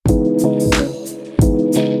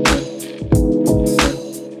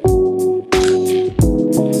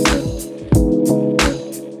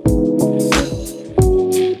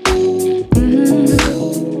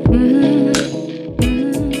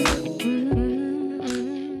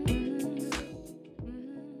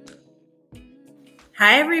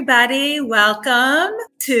Hi, everybody. Welcome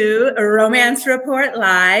to a Romance Report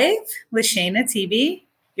Live with Shana Tibi,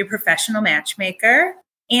 your professional matchmaker.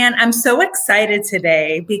 And I'm so excited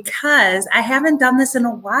today because I haven't done this in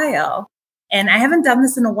a while. And I haven't done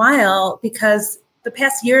this in a while because the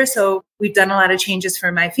past year or so, we've done a lot of changes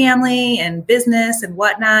for my family and business and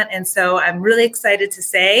whatnot. And so I'm really excited to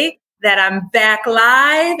say that I'm back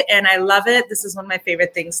live and I love it. This is one of my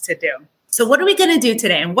favorite things to do. So what are we going to do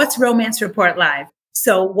today? And what's Romance Report Live?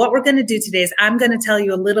 So what we're going to do today is I'm going to tell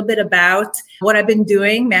you a little bit about what I've been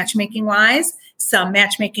doing matchmaking wise, some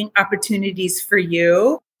matchmaking opportunities for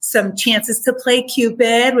you, some chances to play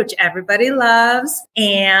Cupid, which everybody loves.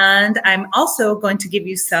 And I'm also going to give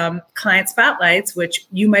you some client spotlights, which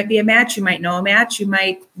you might be a match, you might know a match, you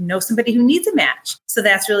might know somebody who needs a match. So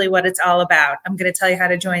that's really what it's all about. I'm going to tell you how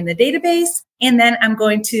to join the database. And then I'm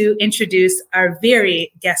going to introduce our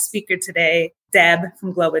very guest speaker today, Deb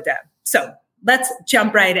from GloWith Deb. So let's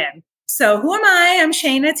jump right in. So who am I? I'm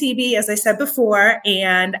Shana Tibi, as I said before,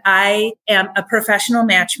 and I am a professional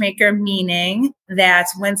matchmaker, meaning that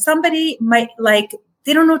when somebody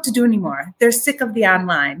they don't know what to do anymore. They're sick of the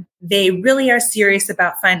online. They really are serious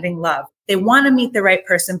about finding love. They want to meet the right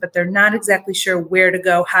person, but they're not exactly sure where to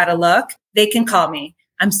go, how to look. They can call me.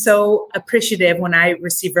 I'm so appreciative when I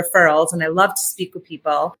receive referrals, and I love to speak with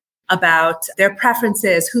people about their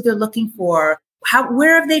preferences, who they're looking for,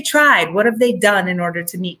 where have they tried? What have they done in order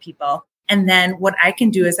to meet people? And then what I can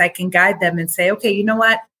do is I can guide them and say, okay, you know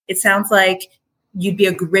what? It sounds like you'd be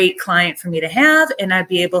a great client for me to have, and I'd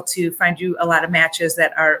be able to find you a lot of matches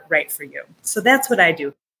that are right for you. So that's what I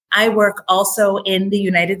do. I work also in the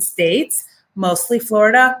United States, mostly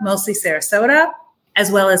Florida, mostly Sarasota,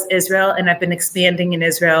 as well as Israel. And I've been expanding in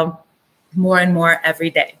Israel more and more every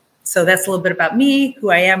day. So that's a little bit about me, who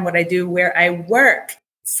I am, what I do, where I work.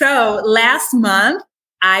 So last month,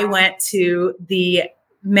 I went to the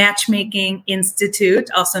Matchmaking Institute,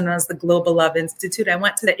 also known as the Global Love Institute. I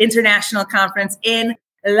went to the international conference in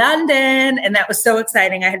London, and that was so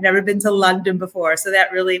exciting. I had never been to London before, so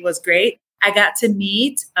that really was great. I got to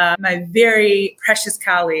meet my very precious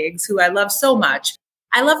colleagues who I love so much.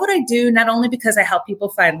 I love what I do, not only because I help people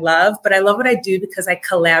find love, but I love what I do because I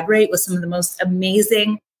collaborate with some of the most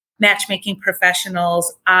amazing matchmaking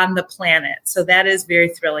professionals on the planet. So that is very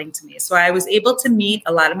thrilling to me. So I was able to meet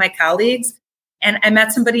a lot of my colleagues, and I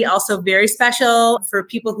met somebody also very special for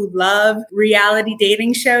people who love reality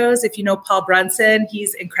dating shows. If you know Paul Brunson,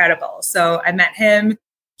 he's incredible. So I met him.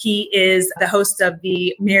 He is the host of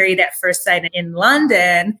the Married at First Sight in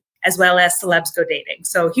London, as well as Celebs Go Dating.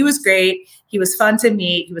 So he was great. He was fun to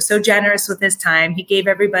meet. He was so generous with his time. He gave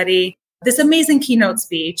everybody this amazing keynote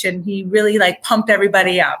speech, and he really pumped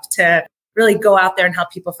everybody up to really go out there and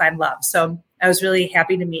help people find love. So I was really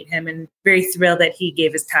happy to meet him and very thrilled that he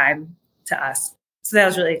gave his time to us. So that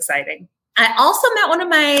was really exciting. I also met one of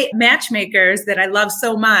my matchmakers that I love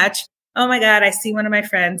so much. Oh my God, I see one of my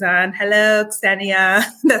friends on. Hello, Ksenia.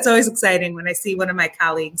 That's always exciting when I see one of my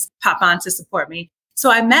colleagues pop on to support me.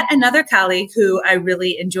 So I met another colleague who I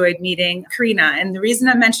really enjoyed meeting, Karina. And the reason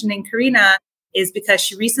I'm mentioning Karina is because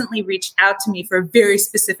she recently reached out to me for a very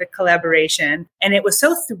specific collaboration. And it was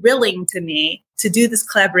so thrilling to me to do this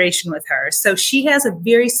collaboration with her. So she has a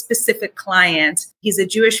very specific client. He's a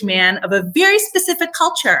Jewish man of a very specific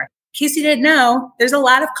culture. In case you didn't know, there's a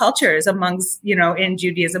lot of cultures amongst, in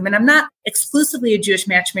Judaism. And I'm not exclusively a Jewish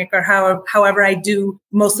matchmaker. However, I do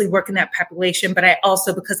mostly work in that population. But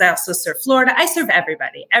because I also serve Florida, I serve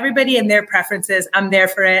everybody and their preferences. I'm there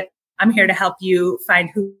for it. I'm here to help you find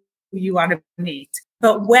who you want to meet.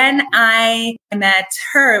 But when I met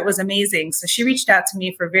her, it was amazing. So she reached out to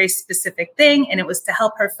me for a very specific thing, and it was to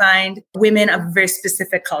help her find women of a very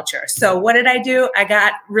specific culture. So what did I do? I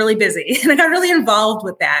got really busy and I got really involved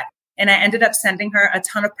with that. And I ended up sending her a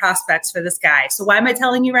ton of prospects for this guy. So why am I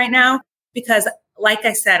telling you right now? Because like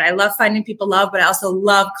I said, I love finding people love, but I also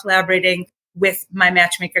love collaborating with my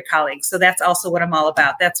matchmaker colleagues. So that's also what I'm all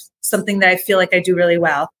about. That's something that I feel like I do really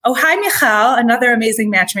well. Oh, hi, Michal, another amazing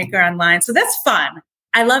matchmaker online. So that's fun.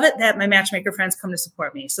 I love it that my matchmaker friends come to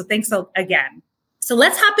support me. So thanks again. So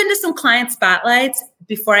let's hop into some client spotlights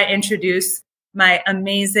before I introduce my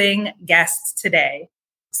amazing guests today.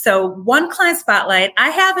 So one client spotlight, I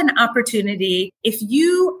have an opportunity. If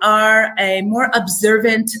you are a more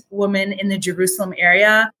observant woman in the Jerusalem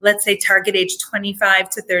area, let's say target age 25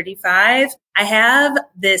 to 35, I have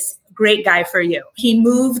this great guy for you. He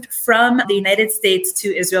moved from the United States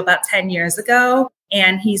to Israel about 10 years ago.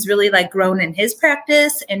 And he's really grown in his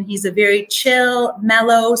practice. And he's a very chill,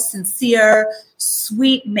 mellow, sincere,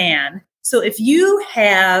 sweet man. So if you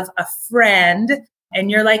have a friend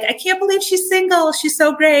and you're like, I can't believe she's single. She's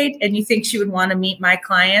so great. And you think she would want to meet my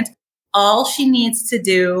client. All she needs to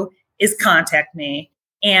do is contact me.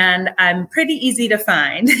 And I'm pretty easy to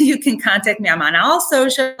find. You can contact me. I'm on all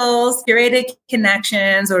socials, curated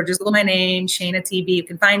connections, or just Google my name, Shana Tibi. You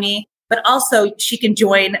can find me. But also she can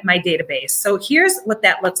join my database. So here's what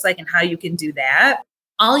that looks like and how you can do that.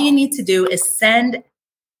 All you need to do is send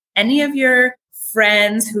any of your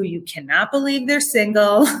friends who you cannot believe they're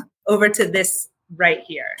single over to this right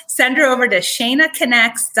here. Send her over to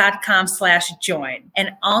shanaconnects.com/join.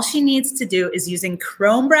 And all she needs to do is using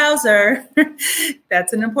Chrome browser.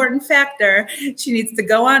 That's an important factor. She needs to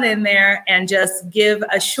go on in there and just give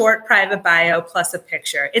a short private bio plus a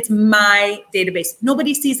picture. It's my database.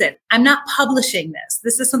 Nobody sees it. I'm not publishing this.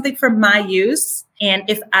 This is something for my use. And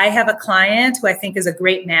if I have a client who I think is a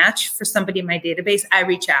great match for somebody in my database, I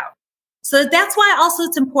reach out. So that's why also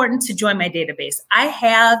it's important to join my database. I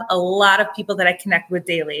have a lot of people that I connect with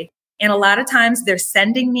daily. And a lot of times they're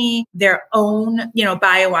sending me their own,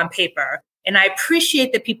 bio on paper. And I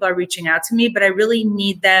appreciate that people are reaching out to me, but I really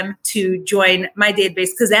need them to join my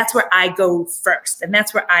database because that's where I go first. And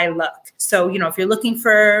that's where I look. So, if you're looking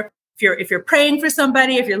for, if you're praying for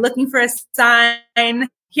somebody, if you're looking for a sign,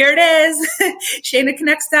 here it is,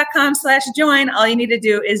 shanaconnects.com/join. All you need to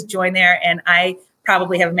do is join there. And I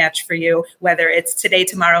probably have a match for you, whether it's today,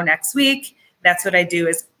 tomorrow, next week. That's what I do.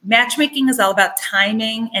 Is matchmaking is all about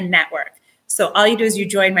timing and network. So all you do is you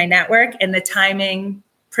join my network and the timing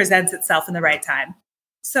presents itself in the right time.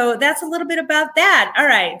 So that's a little bit about that. All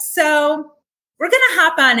right. So we're going to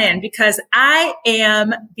hop on in because I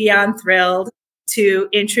am beyond thrilled to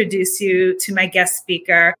introduce you to my guest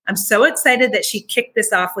speaker. I'm so excited that she kicked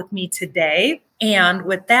this off with me today. And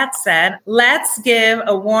with that said, let's give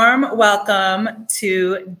a warm welcome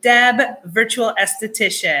to Deb, virtual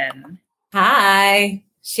esthetician. Hi,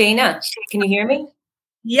 Shana. Can you hear me?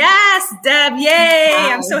 Yes, Deb. Yay.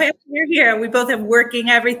 Hi. I'm so happy you're here. We both have working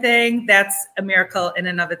everything. That's a miracle in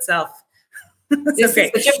and of itself. This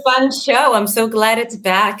is such a fun show. I'm so glad it's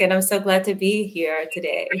back, and I'm so glad to be here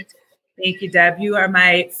today. Thank you, Deb. You are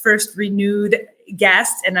my first renewed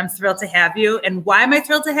guest, and I'm thrilled to have you. And why am I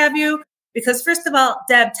thrilled to have you? Because first of all,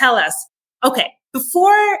 Deb, tell us, okay,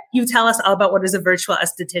 before you tell us all about what is a virtual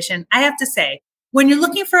esthetician, I have to say, when you're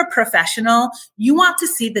looking for a professional, you want to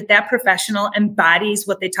see that that professional embodies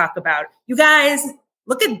what they talk about. You guys,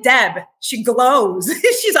 look at Deb. She glows.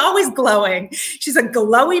 She's always glowing. She's a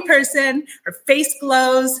glowy person. Her face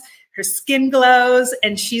glows. Her skin glows,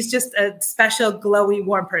 and she's just a special, glowy,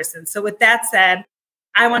 warm person. So with that said,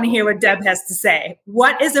 I want to hear what Deb has to say.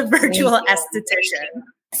 What is a virtual esthetician?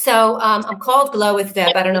 So I'm called GloWith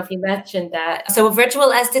Deb. I don't know if you mentioned that. So a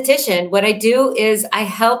virtual esthetician, what I do is I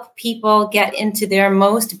help people get into their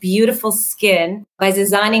most beautiful skin by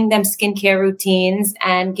designing them skincare routines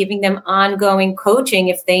and giving them ongoing coaching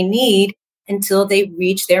if they need until they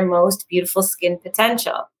reach their most beautiful skin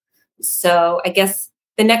potential. So I guess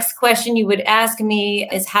the next question you would ask me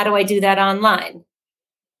is, how do I do that online?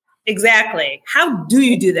 Exactly. How do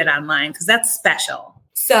you do that online? Because that's special.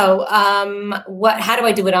 So how do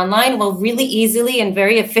I do it online? Well, really easily and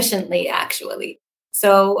very efficiently, actually.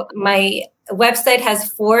 So my website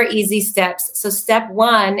has 4 easy steps. So step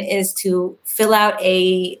 1 is to fill out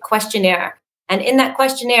a questionnaire. And in that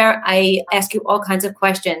questionnaire, I ask you all kinds of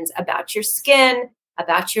questions about your skin,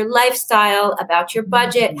 about your lifestyle, about your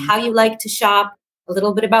budget, how you like to shop, a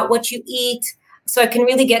little bit about what you eat. So I can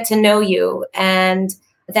really get to know you. And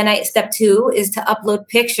then step 2 is to upload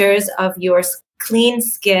pictures of your clean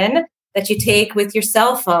skin that you take with your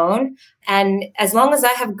cell phone. And as long as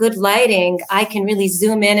I have good lighting, I can really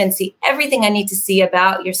zoom in and see everything I need to see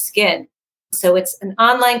about your skin. So it's an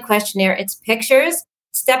online questionnaire. It's pictures.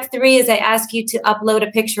 Step 3 is I ask you to upload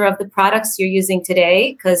a picture of the products you're using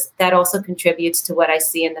today, because that also contributes to what I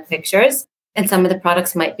see in the pictures. And some of the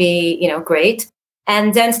products might be, great.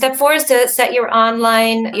 And then step 4 is to set your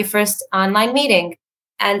first online meeting.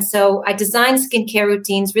 And so I design skincare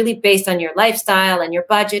routines really based on your lifestyle and your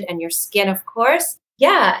budget and your skin, of course.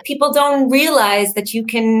 Yeah, people don't realize that you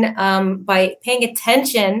can, by paying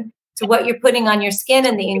attention to what you're putting on your skin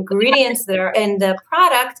and the ingredients that are in the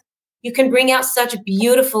product, you can bring out such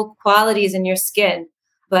beautiful qualities in your skin.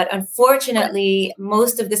 But unfortunately,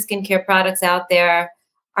 most of the skincare products out there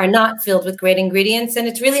are not filled with great ingredients, and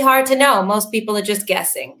it's really hard to know. Most people are just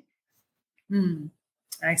guessing.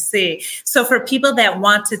 I see. So for people that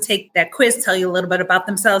want to take that quiz, tell you a little bit about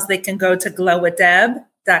themselves, they can go to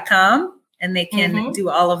glowwithdeb.com and they can do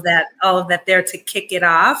all of that there to kick it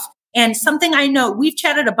off. And something I know, we've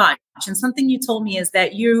chatted a bunch, and something you told me is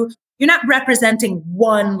that you you're not representing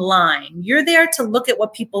one line. You're there to look at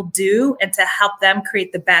what people do and to help them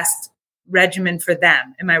create the best regimen for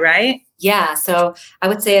them. Am I right? Yeah. So I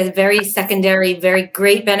would say a very secondary, very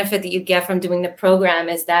great benefit that you get from doing the program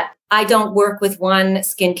is that I don't work with one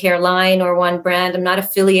skincare line or one brand. I'm not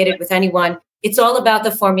affiliated with anyone. It's all about the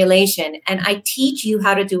formulation. And I teach you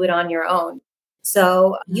how to do it on your own.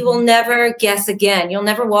 So you will never guess again. You'll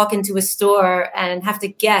never walk into a store and have to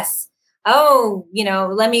guess,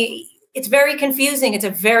 it's very confusing. It's a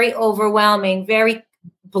very overwhelming, very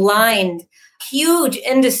blind, huge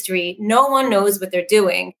industry. No one knows what they're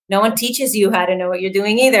doing. No one teaches you how to know what you're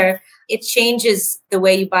doing either. It changes the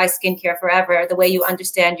way you buy skincare forever, the way you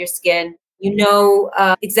understand your skin. You know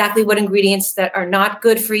exactly what ingredients that are not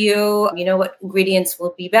good for you. You know what ingredients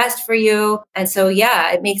will be best for you. And so,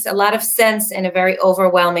 it makes a lot of sense in a very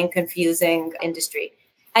overwhelming, confusing industry.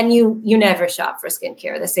 And you never shop for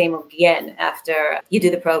skincare the same again after you do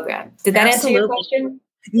the program. Did that answer your question?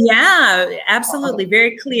 Yeah, absolutely.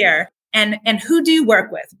 Very clear. And who do you work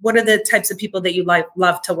with? What are the types of people that you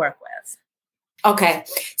love to work with? Okay.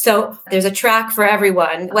 So there's a track for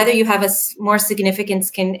everyone, whether you have a more significant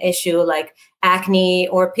skin issue like acne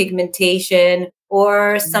or pigmentation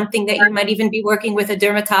or something that you might even be working with a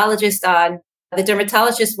dermatologist on. The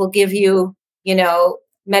dermatologist will give you,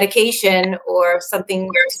 medication or something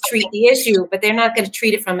to treat the issue, but they're not going to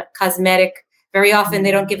treat it from cosmetic. Very often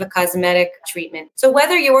they don't give a cosmetic treatment. So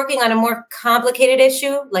whether you're working on a more complicated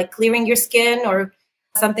issue like clearing your skin or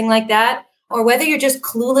something like that, or whether you're just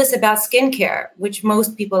clueless about skincare, which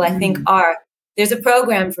most people I think are, there's a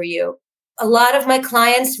program for you. A lot of my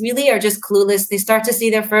clients really are just clueless. They start to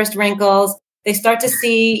see their first wrinkles. They start to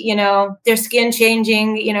see, their skin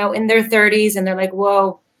changing, in their 30s. And they're like,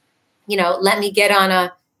 whoa, let me get on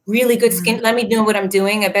a really good skin. Let me know what I'm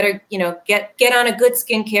doing. I better, get on a good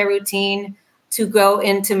skincare routine to go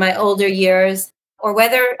into my older years, or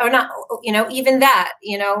whether or not, even that,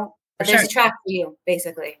 there's a track for you,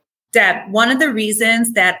 basically. Deb, one of the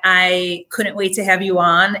reasons that I couldn't wait to have you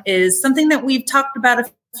on is something that we've talked about a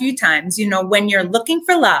few times. When you're looking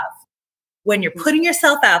for love, when you're putting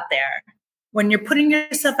yourself out there,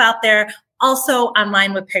 also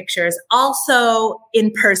online with pictures, also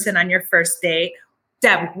in person on your first date.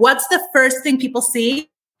 Deb, what's the first thing people see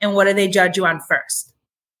and what do they judge you on first?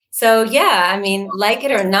 So, like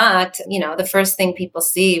it or not, the first thing people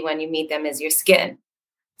see when you meet them is your skin.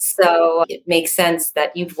 So it makes sense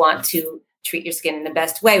that you'd want to treat your skin in the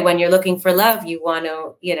best way. When you're looking for love, you want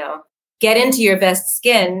to, get into your best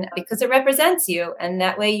skin because it represents you. And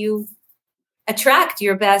that way you attract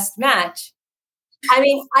your best match.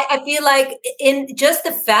 I feel like in just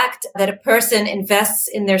the fact that a person invests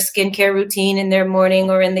in their skincare routine in their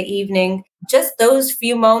morning or in the evening, just those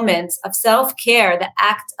few moments of self-care, the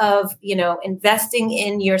act of, investing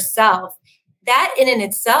in yourself, that in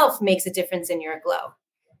itself makes a difference in your glow.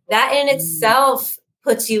 That in itself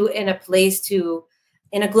puts you in a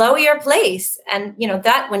glowier place. And,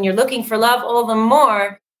 that when you're looking for love all the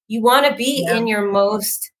more, you want to be in your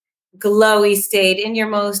most glowy state, in your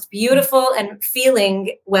most beautiful and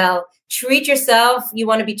feeling well. Treat yourself. You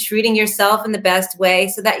want to be treating yourself in the best way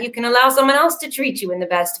so that you can allow someone else to treat you in the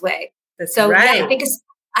best way. That's right. Yeah,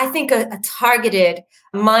 I think a targeted,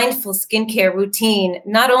 mindful skincare routine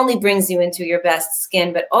not only brings you into your best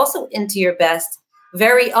skin, but also into your best,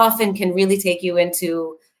 very often can really take you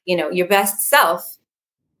into, your best self.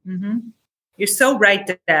 Mm-hmm. You're so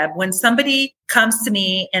right, Deb. When somebody comes to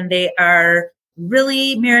me and they are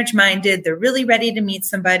really marriage minded, they're really ready to meet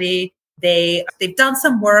somebody, they've done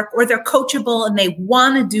some work or they're coachable and they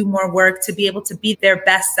want to do more work to be able to be their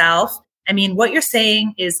best self. What you're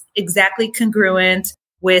saying is exactly congruent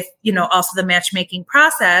with, also the matchmaking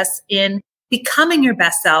process in becoming your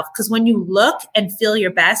best self. Because when you look and feel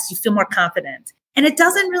your best, you feel more confident. And it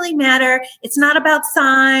doesn't really matter. It's not about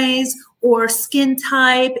size or skin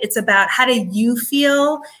type. It's about how do you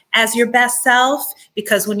feel as your best self?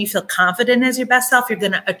 Because when you feel confident as your best self, you're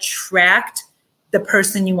going to attract the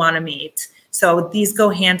person you want to meet. So these go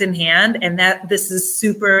hand in hand. And that this is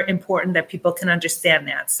super important that people can understand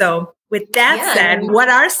that. So with that said, what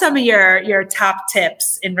are some of your top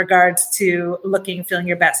tips in regards to looking and feeling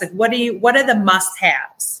your best? Like what are the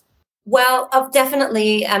must-haves? Well,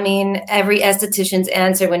 definitely. Every esthetician's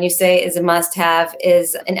answer when you say is a must-have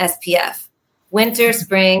is an SPF. Winter,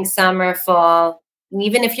 spring, summer, fall. And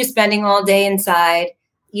even if you're spending all day inside,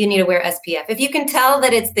 you need to wear SPF. If you can tell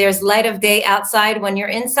that there's light of day outside when you're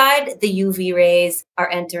inside, the UV rays are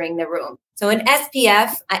entering the room. So an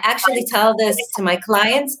SPF, I actually tell this to my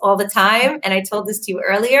clients all the time. And I told this to you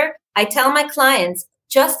earlier. I tell my clients,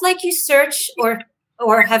 just like you search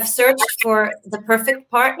or have searched for the perfect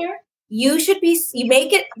partner, you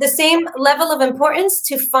make it the same level of importance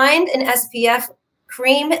to find an SPF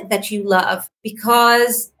cream that you love,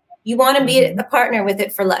 because you want to be a partner with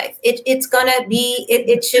it for life.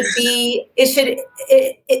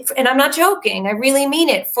 And I'm not joking. I really mean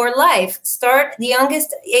it, for life. Start the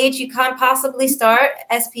youngest age you can possibly start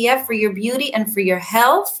SPF for your beauty and for your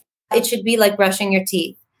health. It should be like brushing your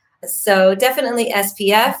teeth. So definitely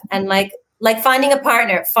SPF, and like finding a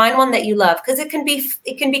partner, find one that you love, because it can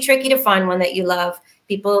be tricky to find one that you love.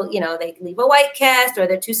 People, they leave a white cast, or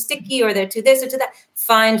they're too sticky, or they're too this or too that.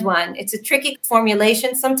 Find one. It's a tricky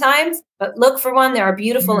formulation sometimes, but look for one. There are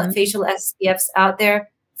beautiful facial SPFs out there.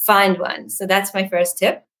 Find one. So that's my first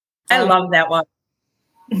tip. I love that one.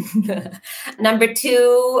 Number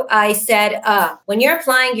 2, I said, when you're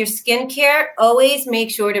applying your skincare, always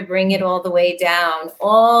make sure to bring it all the way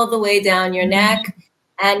down your neck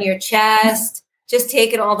and your chest. Just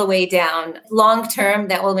take it all the way down. Long term,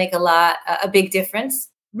 that will make a big difference.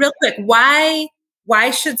 Real quick, why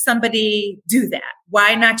should somebody do that?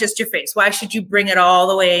 Why not just your face? Why should you bring it all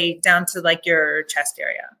the way down to like your chest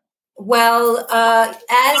area? Well,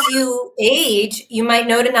 as you age, you might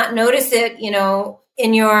not notice it,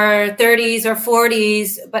 in your 30s or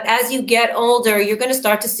 40s. But as you get older, you're going to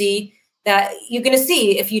start to see that. You're going to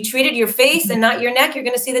see, if you treated your face and not your neck, you're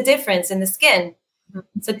going to see the difference in the skin.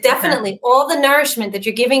 So definitely all the nourishment that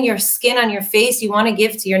you're giving your skin on your face, you want to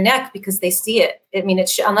give to your neck, because they see it. I mean,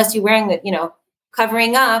 unless you're wearing it,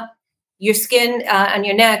 covering up your skin on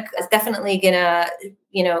your neck is definitely going to,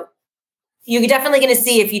 you're definitely going to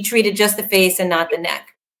see if you treated just the face and not the neck.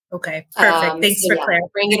 Okay, perfect. Thanks for clarifying.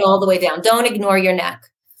 Bring it all the way down. Don't ignore your neck.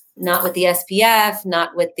 Not with the SPF,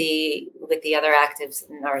 not with the other actives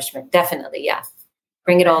and nourishment. Definitely, yeah.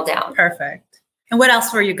 Bring it all down. Perfect. And what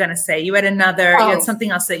else were you going to say? You had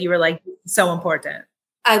something else that you were like, so important.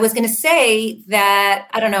 I was going to say that,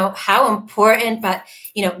 I don't know how important, but,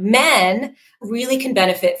 men really can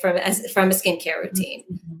benefit from a skincare routine.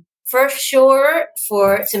 Mm-hmm. For sure,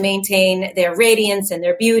 to maintain their radiance and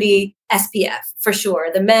their beauty, SPF, for sure.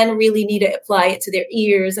 The men really need to apply it to their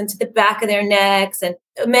ears and to the back of their necks. And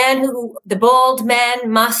the bald men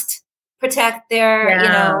must protect their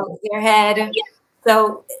head. Yeah.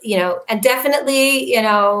 So, and definitely,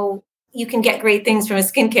 you can get great things from a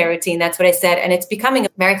skincare routine. That's what I said. And it's becoming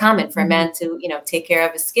very common for a man to, take care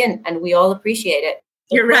of his skin. And we all appreciate it.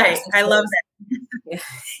 You're right. I love that.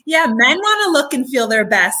 Yeah, men want to look and feel their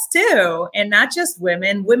best too. And not just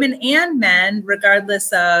women and men,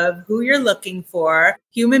 regardless of who you're looking for.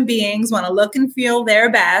 Human beings want to look and feel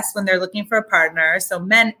their best when they're looking for a partner. So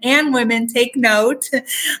men and women, take note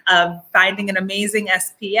of finding an amazing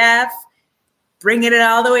SPF. Bringing it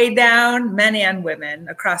all the way down, men and women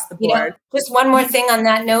across the board. Just one more thing on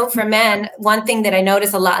that note for men. One thing that I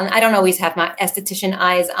notice a lot, and I don't always have my esthetician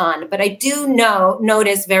eyes on, but I do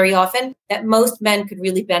notice very often that most men could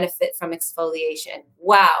really benefit from exfoliation.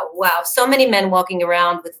 Wow. So many men walking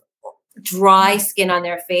around with dry skin on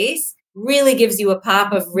their face really gives you a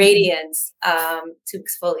pop of radiance to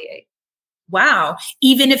exfoliate. Wow.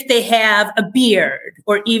 Even if they have a beard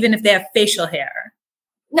or even if they have facial hair.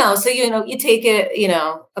 No, so, you take it,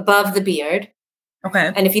 above the beard.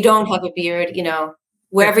 Okay. And if you don't have a beard,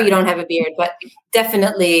 wherever you don't have a beard, but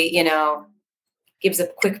definitely, gives a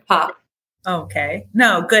quick pop. Okay.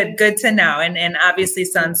 No, good to know. And obviously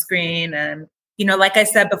sunscreen. And, like I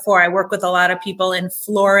said before, I work with a lot of people in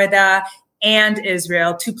Florida and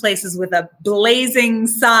Israel, 2 places with a blazing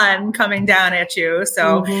sun coming down at you.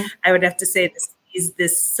 So I would have to say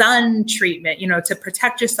this sun treatment, to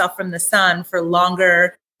protect yourself from the sun for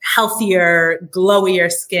longer, healthier,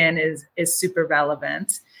 glowier skin is super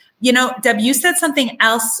relevant. Deb, you said something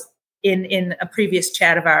else in a previous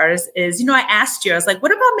chat of ours is, I asked you, I was like,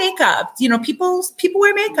 what about makeup? People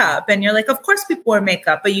wear makeup, and you're like, of course people wear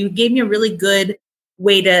makeup, but you gave me a really good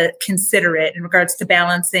way to consider it in regards to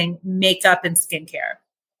balancing makeup and skincare.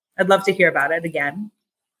 I'd love to hear about it again.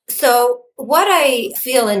 So what I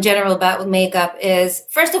feel in general about makeup is,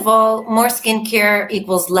 first of all, more skincare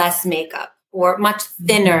equals less makeup, or much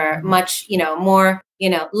thinner, much, more,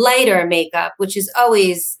 lighter makeup, which is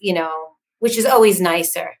always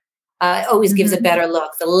nicer. Always gives a better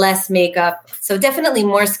look, the less makeup. So definitely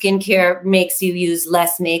more skincare makes you use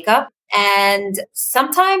less makeup. And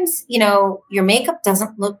sometimes, your makeup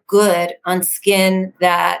doesn't look good on skin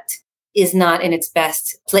that is not in its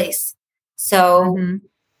best place. So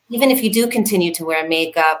even if you do continue to wear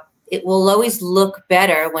makeup, it will always look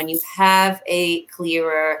better when you have a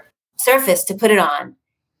clearer surface to put it on.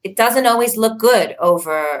 It doesn't always look good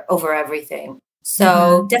over everything.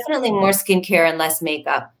 So definitely more skincare and less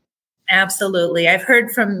makeup. Absolutely. I've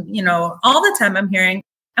heard from, all the time I'm hearing,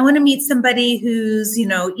 I want to meet somebody who's,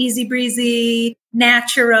 easy breezy,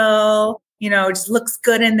 natural, just looks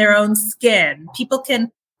good in their own skin. People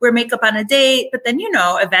can wear makeup on a date, but then,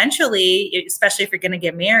 eventually, especially if you're going to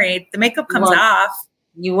get married, the makeup comes off.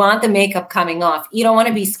 You want the makeup coming off. You don't want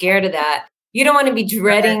to be scared of that. You don't want to be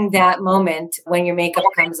dreading that moment when your makeup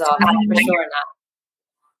comes off. For sure not.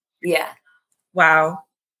 Yeah. Wow.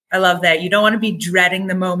 I love that. You don't want to be dreading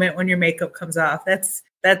the moment when your makeup comes off. That's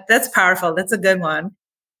powerful. That's a good one.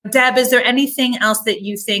 Deb, is there anything else that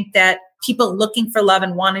you think that people looking for love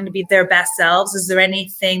and wanting to be their best selves, is there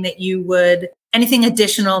anything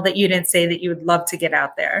additional that you didn't say that you would love to get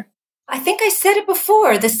out there? I think I said it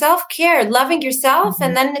before, the self-care, loving yourself,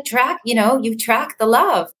 and then you attract the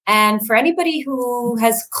love. And for anybody who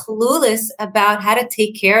has clueless about how to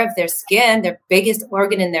take care of their skin, their biggest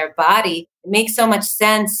organ in their body, it makes so much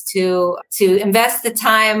sense to invest the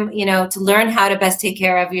time, to learn how to best take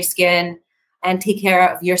care of your skin and take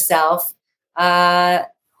care of yourself. Nice.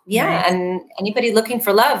 And anybody looking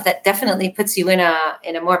for love, that definitely puts you in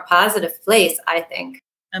a more positive place, I think.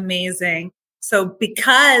 Amazing. So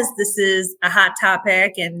because this is a hot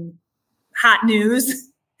topic and hot news,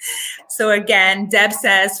 so again, Deb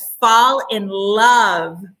says, fall in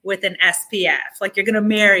love with an SPF. Like you're going to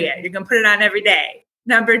marry it. You're going to put it on every day.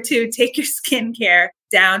 Number 2, take your skincare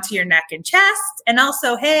down to your neck and chest. And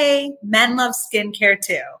also, hey, men love skincare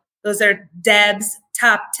too. Those are Deb's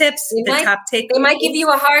top tips, top takeaways. They might give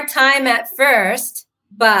you a hard time at first,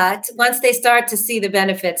 but once they start to see the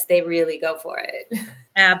benefits, they really go for it.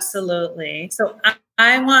 Absolutely. So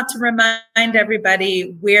I want to remind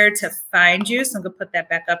everybody where to find you. So I'm going to put that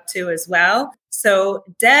back up too as well. So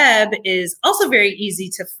Deb is also very easy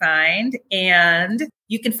to find. And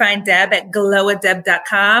you can find Deb at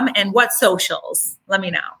glowwithdeb.com. And what socials?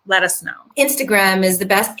 Let us know. Instagram is the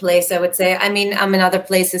best place, I would say. I mean, I'm in other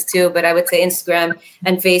places too, but I would say Instagram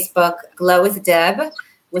and Facebook, GloWith Deb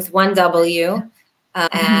with 1 W.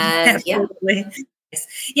 Absolutely.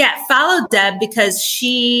 Yeah, follow Deb because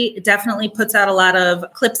she definitely puts out a lot of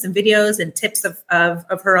clips and videos and tips of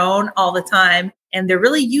her own all the time. And they're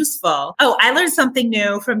really useful. Oh, I learned something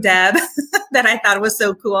new from Deb that I thought was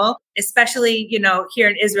so cool, especially, here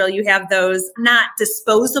in Israel, you have those not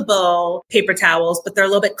disposable paper towels, but they're a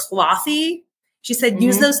little bit clothy. She said,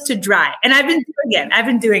 use those to dry. And I've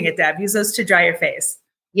been doing it, Deb. Use those to dry your face.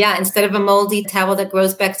 Yeah, instead of a moldy towel that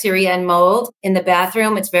grows bacteria and mold in the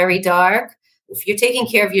bathroom, it's very dark. If you're taking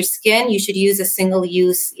care of your skin, you should use a single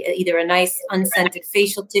use, either a nice unscented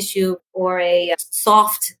facial tissue or a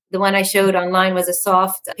soft, the one I showed online was a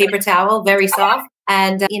soft paper towel, very soft.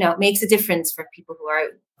 And, it makes a difference for people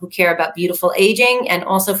who care about beautiful aging and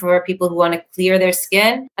also for people who want to clear their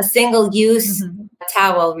skin. A single use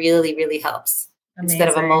towel really, really helps. Amazing.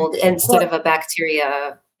 Instead of a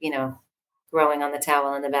bacteria, growing on the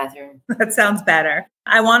towel in the bathroom. That sounds better.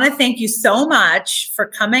 I want to thank you so much for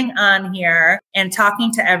coming on here and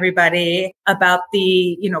talking to everybody about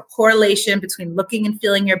the, correlation between looking and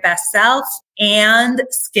feeling your best self and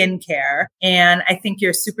skincare. And I think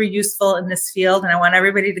you're super useful in this field. And I want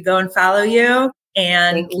everybody to go and follow you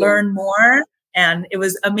and learn more. And it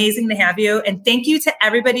was amazing to have you. And thank you to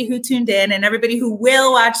everybody who tuned in and everybody who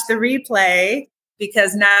will watch the replay,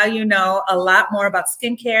 because now you know a lot more about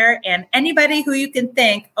skincare. And anybody who you can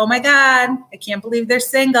think, oh my God, I can't believe they're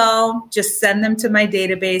single, just send them to my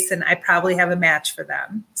database and I probably have a match for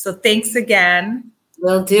them. So thanks again.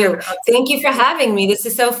 Will do. Thank you for having me. This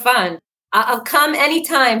is so fun. I'll come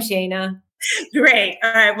anytime, Shana. Great.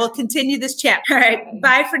 All right. We'll continue this chat. All right.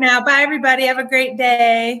 Bye for now. Bye, everybody. Have a great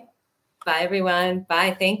day. Bye, everyone.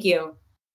 Bye. Thank you.